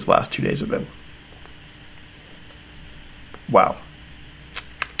day these last 2 days have been. Wow.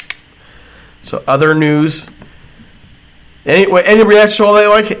 So, other news. Any reactions to all that,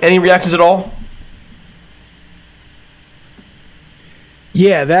 like? Any reactions at all?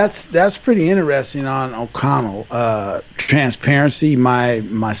 Yeah, that's pretty interesting on O'Connell. Transparency.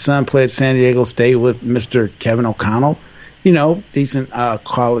 My son played at San Diego State with Mr. Kevin O'Connell. You know, decent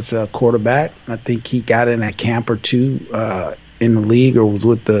college quarterback. I think he got in a camp or two in the league or was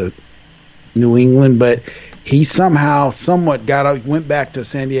with the New England. But he somehow somewhat went back to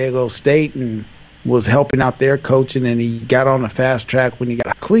San Diego State and was helping out there coaching, and he got on the fast track when he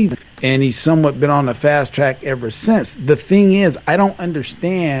got to Cleveland, and he's somewhat been on the fast track ever since. The thing is, I don't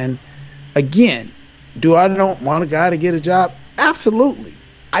understand. Again, I don't want a guy to get a job? Absolutely.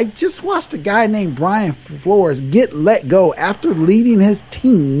 I just watched a guy named Brian Flores get let go after leading his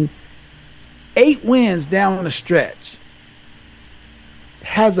team 8 wins down the stretch.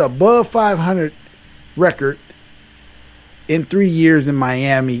 Has above 500 record in 3 years in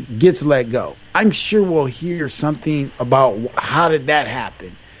Miami, gets let go. I'm sure we'll hear something about how did that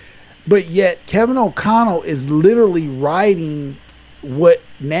happen. But yet Kevin O'Connell is literally writing what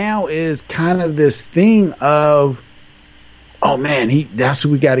now is kind of this thing of, oh man, that's who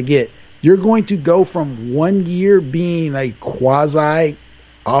we got to get. You're going to go from 1 year being a quasi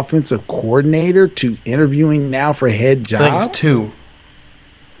offensive coordinator to interviewing now for head job. I think it's 2.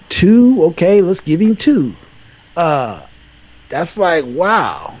 2? Okay, let's give him 2. That's like,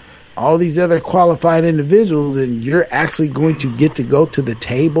 wow. All these other qualified individuals, and you're actually going to get to go to the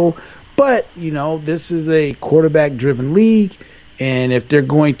table. But, this is a quarterback-driven league, and if they're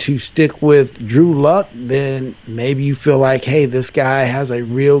going to stick with Drew Luck, then maybe you feel like, hey, this guy has a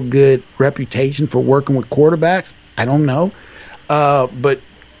real good reputation for working with quarterbacks. I don't know. But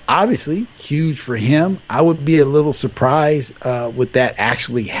obviously, huge for him. I would be a little surprised with that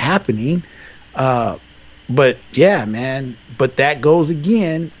actually happening. But, yeah, man. But that goes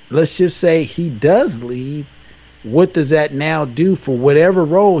again. Let's just say he does leave. What does that now do for whatever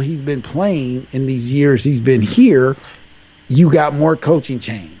role he's been playing in these years he's been here? You got more coaching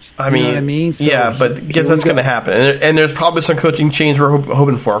change. I mean? So yeah, but guess that's going to happen. And there's probably some coaching change we're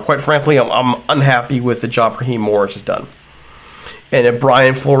hoping for. Quite frankly, I'm unhappy with the job Raheem Morris has done. And if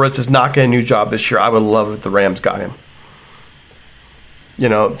Brian Flores is not getting a new job this year, I would love if the Rams got him.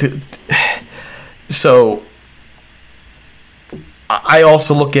 So I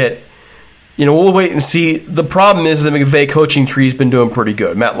also look at, we'll wait and see. The problem is the McVay coaching tree has been doing pretty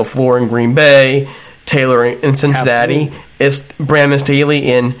good. Matt LaFleur in Green Bay, Taylor in Cincinnati, it's Brandon Staley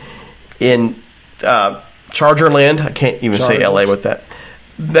in Charger land. I can't even say LA with that.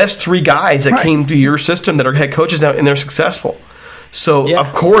 That's 3 guys that came through your system that are head coaches now, and they're successful. So,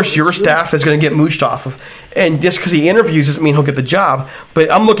 of course, your staff is going to get mooched off of. And just because he interviews doesn't mean he'll get the job.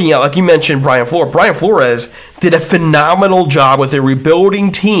 But I'm looking at, like you mentioned, Brian Flores. Brian Flores did a phenomenal job with a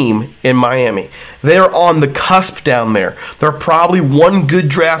rebuilding team in Miami. They're on the cusp down there. They're probably one good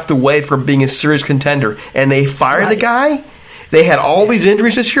draft away from being a serious contender. And they fired the guy. They had all these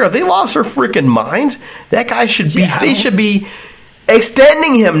injuries this year. If they lost their freaking minds, that guy should be. They should be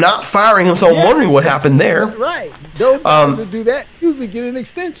extending him, not firing him. So I'm wondering what happened there. Right. Those guys that do that usually get an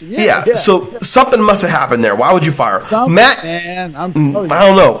extension. So something must have happened there. Why would you fire Matt? Man, I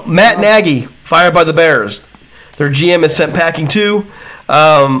don't know. Matt Nagy fired by the Bears. Their GM is sent packing too.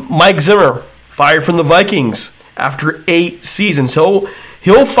 Mike Zimmer fired from the Vikings after 8 seasons. He'll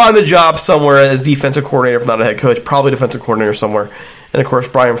find a job somewhere as defensive coordinator, if not a head coach, probably defensive coordinator somewhere. And of course,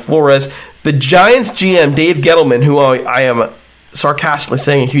 Brian Flores, the Giants GM Dave Gettleman, who I am sarcastically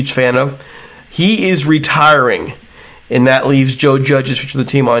saying a huge fan of, he is retiring. And that leaves Joe Judge's future of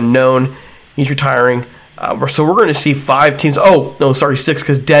the team unknown. He's retiring. So we're going to see 5 teams. 6,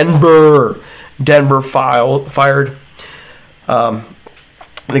 because Denver fired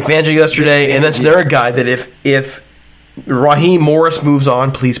Nick Fangio yesterday. And that's another guy that if Raheem Morris moves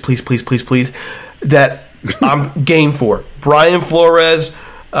on, please, that I'm game for. Brian Flores,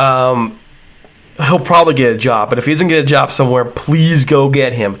 he'll probably get a job. But if he doesn't get a job somewhere, please go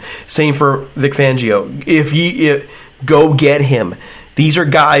get him. Same for Vic Fangio. If go get him. These are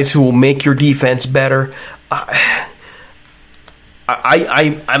guys who will make your defense better. I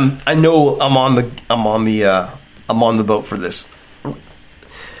know I'm on the boat for this.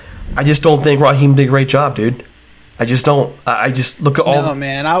 I just don't think Raheem did a great job, dude. I just don't. I just look at all. No,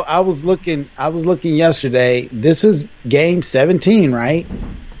 man. I was looking yesterday. This is game 17, right?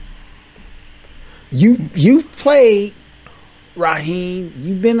 You played Raheem.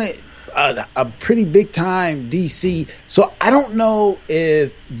 You've been a pretty big time DC. So I don't know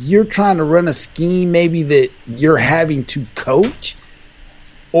if you're trying to run a scheme maybe that you're having to coach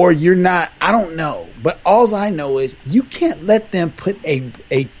or you're not. I don't know. But all I know is you can't let them put a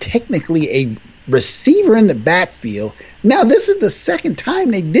technically a receiver in the backfield. Now this is the second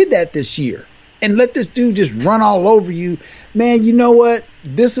time they did that this year. And let this dude just run all over you. Man, you know what?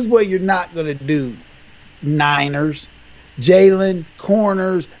 This is what you're not going to do. Niners, Jalen,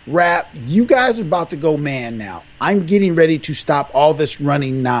 corners, Rap, you guys are about to go man now. I'm getting ready to stop all this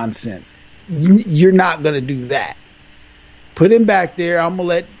running nonsense. You're not going to do that. Put him back there. I'm going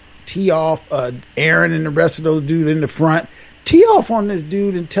to let tee off Aaron and the rest of those dudes in the front. Tee off on this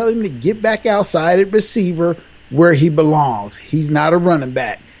dude and tell him to get back outside at receiver where he belongs. He's not a running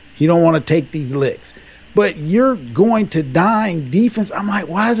back. He don't want to take these licks. But you're going to dime defense. I'm like,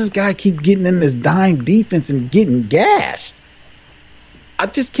 why does this guy keep getting in this dime defense and getting gashed? I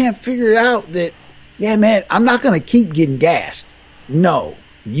just can't figure it out that, yeah, man, I'm not going to keep getting gashed. No.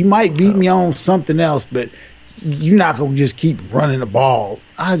 You might beat me on something else, but you're not going to just keep running the ball.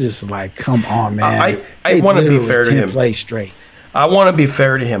 I just like, come on, man. I want to be fair to him. Play straight. I want to be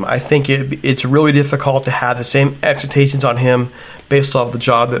fair to him. I think it's really difficult to have the same expectations on him based off the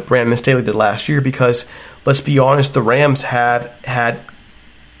job that Brandon Staley did last year because, let's be honest, the Rams have had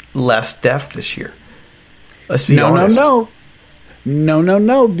less depth this year. Let's be honest. No,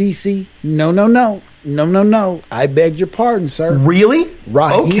 DC. No. I beg your pardon, sir. Really?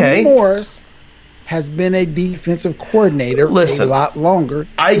 Raheem Morris has been a defensive coordinator a lot longer.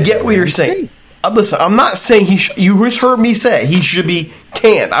 I get what you're saying. Listen, I'm not saying you just heard me say he should be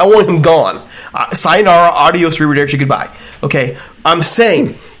canned. I want him gone. Sayonara, adios, arrivederci, goodbye. Okay? I'm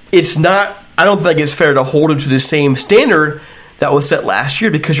saying it's not, I don't think it's fair to hold him to the same standard that was set last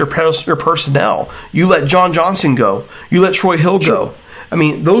year because your personnel. You let John Johnson go. You let Troy Hill go. I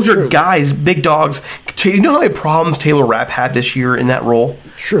mean, those are guys, big dogs. You know how many problems Taylor Rapp had this year in that role?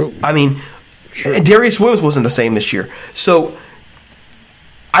 True. I mean, Darius Williams wasn't the same this year. So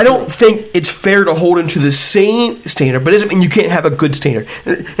I don't think it's fair to hold him to the same standard, but it doesn't mean you can't have a good standard.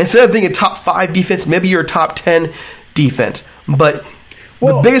 Instead of being a top 5 defense, maybe you're a top 10 defense. But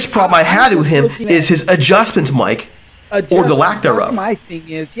the biggest problem I had with him is his adjustments, Mike, or the lack thereof. My thing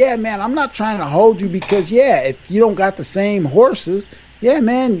is, man, I'm not trying to hold you because, if you don't got the same horses,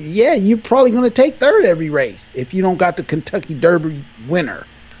 man, you're probably going to take third every race if you don't got the Kentucky Derby winner.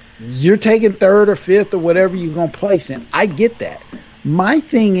 You're taking third or fifth or whatever you're going to place in. I get that. My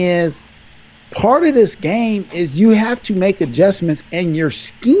thing is, part of this game is you have to make adjustments in your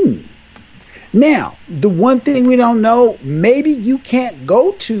scheme. Now, the one thing we don't know, maybe you can't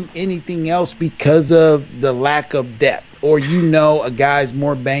go to anything else because of the lack of depth, or a guy's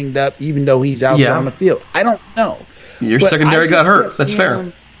more banged up even though he's out there on the field. I don't know. Your secondary got hurt. That's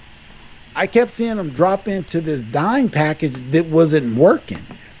fair. I kept seeing him drop into this dime package that wasn't working.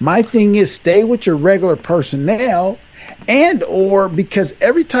 My thing is stay with your regular personnel or because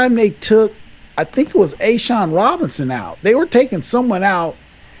every time they took, I think it was Ashawn Robinson out, they were taking someone out,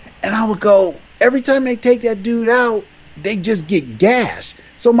 and I would go, every time they take that dude out, they just get gashed.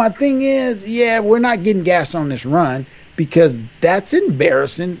 So my thing is, we're not getting gashed on this run because that's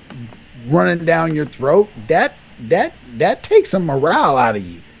embarrassing running down your throat. That takes some morale out of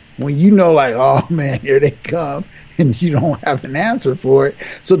you when like, oh man, here they come, and you don't have an answer for it.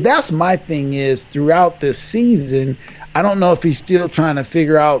 So that's my thing is throughout this season, I don't know if he's still trying to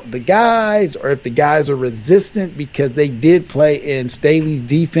figure out the guys or if the guys are resistant because they did play in Staley's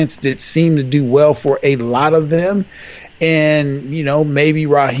defense that seemed to do well for a lot of them. And, maybe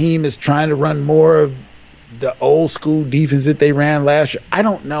Raheem is trying to run more of the old school defense that they ran last year. I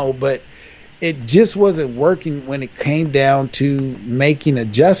don't know, but it just wasn't working when it came down to making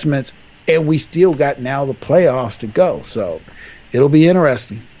adjustments, and we still got now the playoffs to go. So it'll be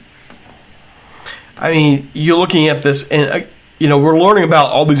interesting. I mean, you're looking at this, and we're learning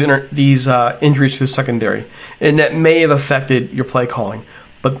about all these injuries to the secondary, and that may have affected your play calling.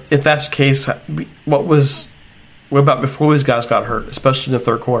 But if that's the case, what about before these guys got hurt, especially in the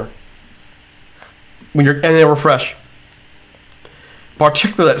third quarter, and they were fresh?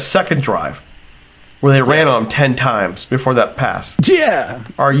 Particularly that second drive where they ran on them 10 times before that pass. Yeah.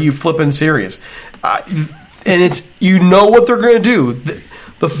 Are you flipping serious? And it's what they're going to do.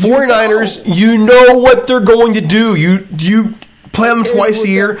 The 49ers, what they're going to do. You play them twice a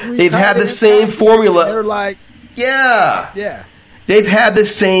year. They've had the same formula. They're like, yeah. They've had the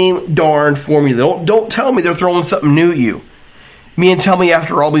same darn formula. Don't tell me they're throwing something new at you. Tell me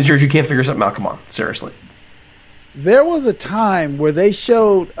after all these years you can't figure something out. Come on, seriously. There was a time where they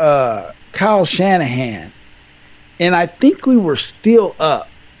showed Kyle Shanahan, and I think we were still up,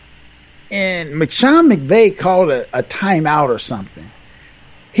 and Sean McVay called a timeout or something.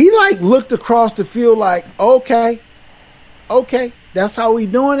 He looked across the field like, okay, that's how we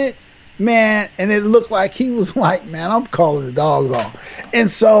doing it, man. And it looked like he was like, man, I'm calling the dogs off. And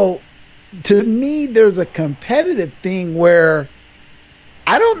so to me, there's a competitive thing where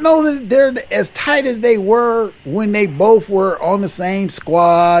I don't know that they're as tight as they were when they both were on the same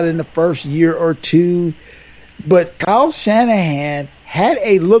squad in the first year or two. But Kyle Shanahan had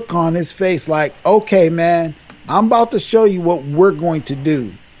a look on his face like, okay, man, I'm about to show you what we're going to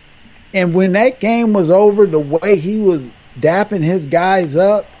do. And when that game was over, the way he was dapping his guys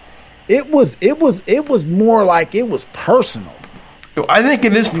up, it was more like it was personal. I think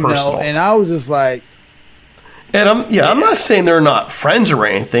it is personal. And I was just like, and I'm not saying they're not friends or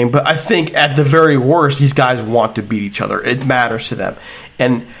anything, but I think at the very worst, these guys want to beat each other. It matters to them.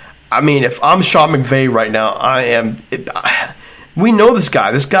 And I mean, if I'm Sean McVay right now, we know this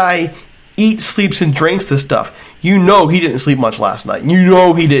guy. This guy eats, sleeps, and drinks this stuff. You know he didn't sleep much last night. You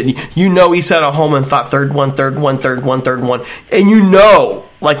know he didn't. You know he sat at home and thought third one. And you know,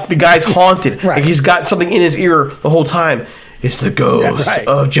 like, the guy's haunted. Right. Like he's got something in his ear the whole time. It's the ghost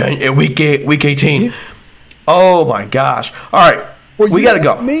of week 18. Oh, my gosh. All right. We got to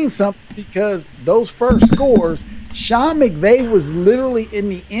go. It means something because those first scores, Sean McVay was literally in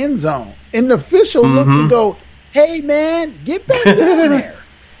the end zone. And the official looked and go, hey, man, get back in there.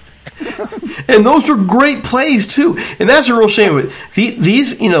 And those were great plays, too. And that's a real shame.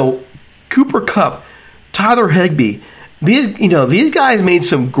 These, Cooper Kupp, Tyler Higbee, these guys made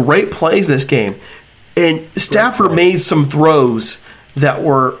some great plays this game. And Stafford made some throws that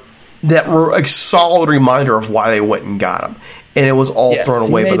were a solid reminder of why they went and got him. And it was all thrown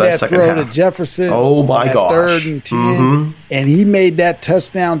away by that second half. Throw to Jefferson. Oh, my gosh. 3rd and 10. And he made that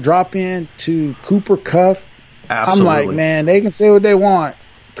touchdown drop in to Cooper Kupp. Absolutely. I'm like, man, they can say what they want.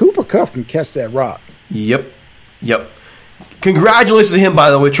 Cooper Kupp can catch that rock. Yep. Congratulations to him,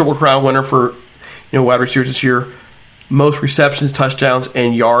 by the way, Triple Crown winner for wide receivers this year. Most receptions, touchdowns,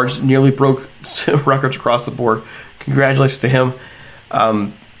 and yards. Nearly broke records across the board. Congratulations to him.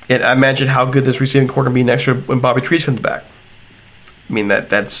 And I imagine how good this receiving core can be next year when Bobby Trees comes back. I mean,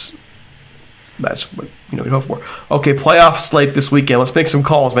 that's what we hope for. Okay, playoff slate this weekend. Let's make some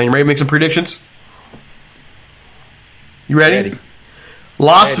calls, man. You ready to make some predictions? You ready?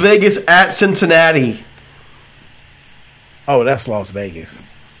 Las Vegas at Cincinnati. Oh, that's Las Vegas.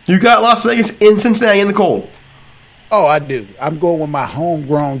 You got Las Vegas in Cincinnati in the cold. Oh, I do. I'm going with my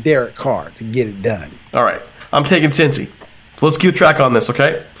homegrown Derek Carr to get it done. All right. I'm taking Cincy. So let's keep track on this,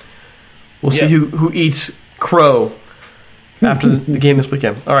 okay? We'll see who eats crow after the game this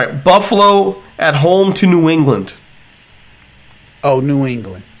weekend. All right. Buffalo at home to New England. Oh, New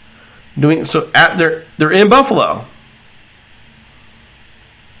England. So they're in Buffalo.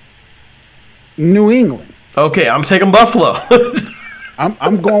 New England. Okay, I'm taking Buffalo.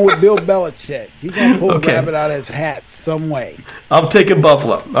 I'm going with Bill Belichick. He's going to pull a rabbit out of his hat some way. I'm taking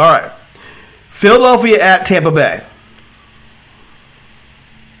Buffalo. All right. Philadelphia at Tampa Bay.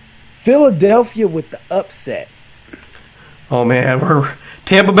 Philadelphia with the upset. Oh, man. We're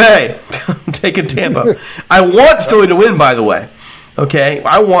Tampa Bay. I'm taking Tampa. I want Philly to win, by the way. Okay?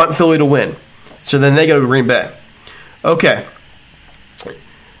 I want Philly to win. So then they go to Green Bay. Okay.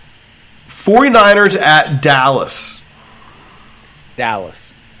 49ers at Dallas.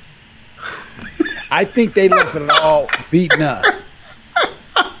 Dallas. I think they look at it all beating us.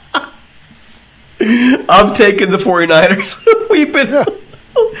 I'm taking the 49ers.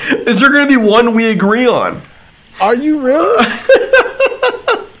 Is there going to be one we agree on? Are you really?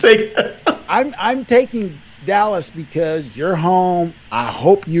 I'm taking Dallas because you're home. I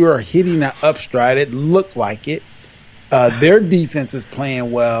hope you are hitting an upstride. It looked like it. Their defense is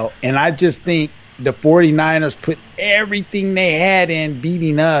playing well, and I just think the 49ers put everything they had in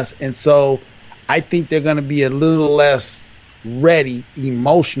beating us, and so I think they're going to be a little less ready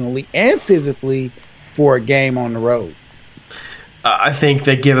emotionally and physically for a game on the road. I think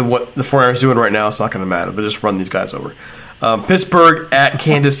that given what the 49ers are doing right now, it's not going to matter. They'll just run these guys over. Pittsburgh at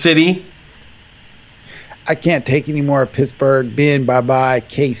Kansas City. I can't take any more of Pittsburgh. Ben, bye-bye.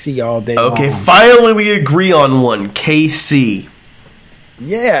 KC all day long. Okay, finally we agree on one. KC.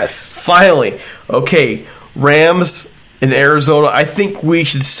 Yes. Finally. Okay, Rams in Arizona. I think we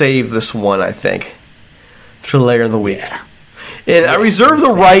should save this one, for later in the week. Yeah. And I reserve the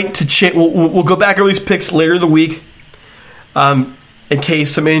right to change. We'll go back over these picks later in the week in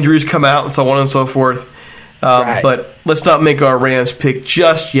case some injuries come out and so on and so forth. Right. But let's not make our Rams pick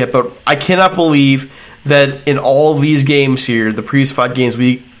just yet. But I cannot believe that in all these games here, the previous 5 games,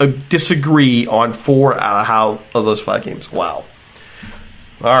 we disagree on 4 out of those 5 games. Wow.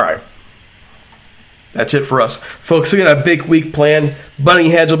 All right. That's it for us. Folks, we got a big week planned. Bunny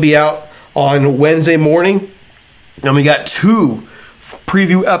Heads will be out on Wednesday morning. And we got 2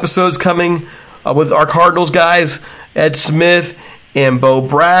 preview episodes coming with our Cardinals guys, Ed Smith and Bo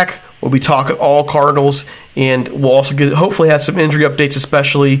Brack. We'll be talking all Cardinals, and we'll also hopefully have some injury updates,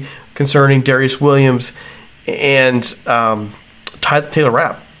 especially concerning Darius Williams and Taylor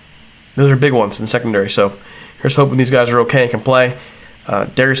Rapp. Those are big ones in the secondary. So here's hoping these guys are okay and can play.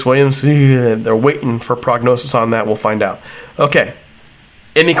 Darius Williams, they're waiting for prognosis on that. We'll find out. Okay.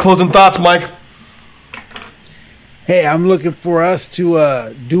 Any closing thoughts, Mike? Hey, I'm looking for us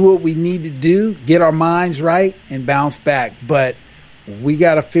to do what we need to do, get our minds right, and bounce back. But we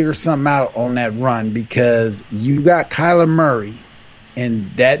got to figure something out on that run because you got Kyler Murray, and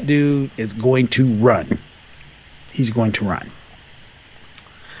that dude is going to run. He's going to run.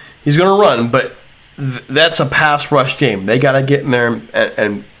 He's going to run, but that's a pass rush game. They got to get in there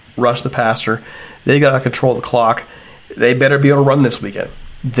and rush the passer. They got to control the clock. They better be able to run this weekend.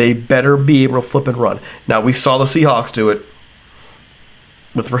 They better be able to flip and run. Now, we saw the Seahawks do it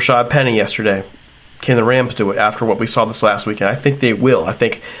with Rashad Penny yesterday. Can the Rams do it after what we saw this last weekend? I think they will. I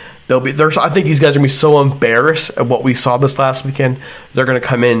think they'll be. I think these guys are going to be so embarrassed at what we saw this last weekend. They're going to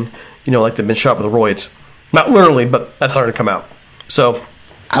come in, like they've been shot with roids. Not literally, but that's how they're going to come out. So,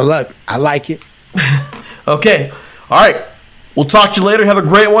 I like it. Okay. All right. We'll talk to you later. Have a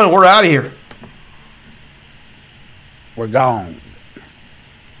great one. We're out of here. We're gone.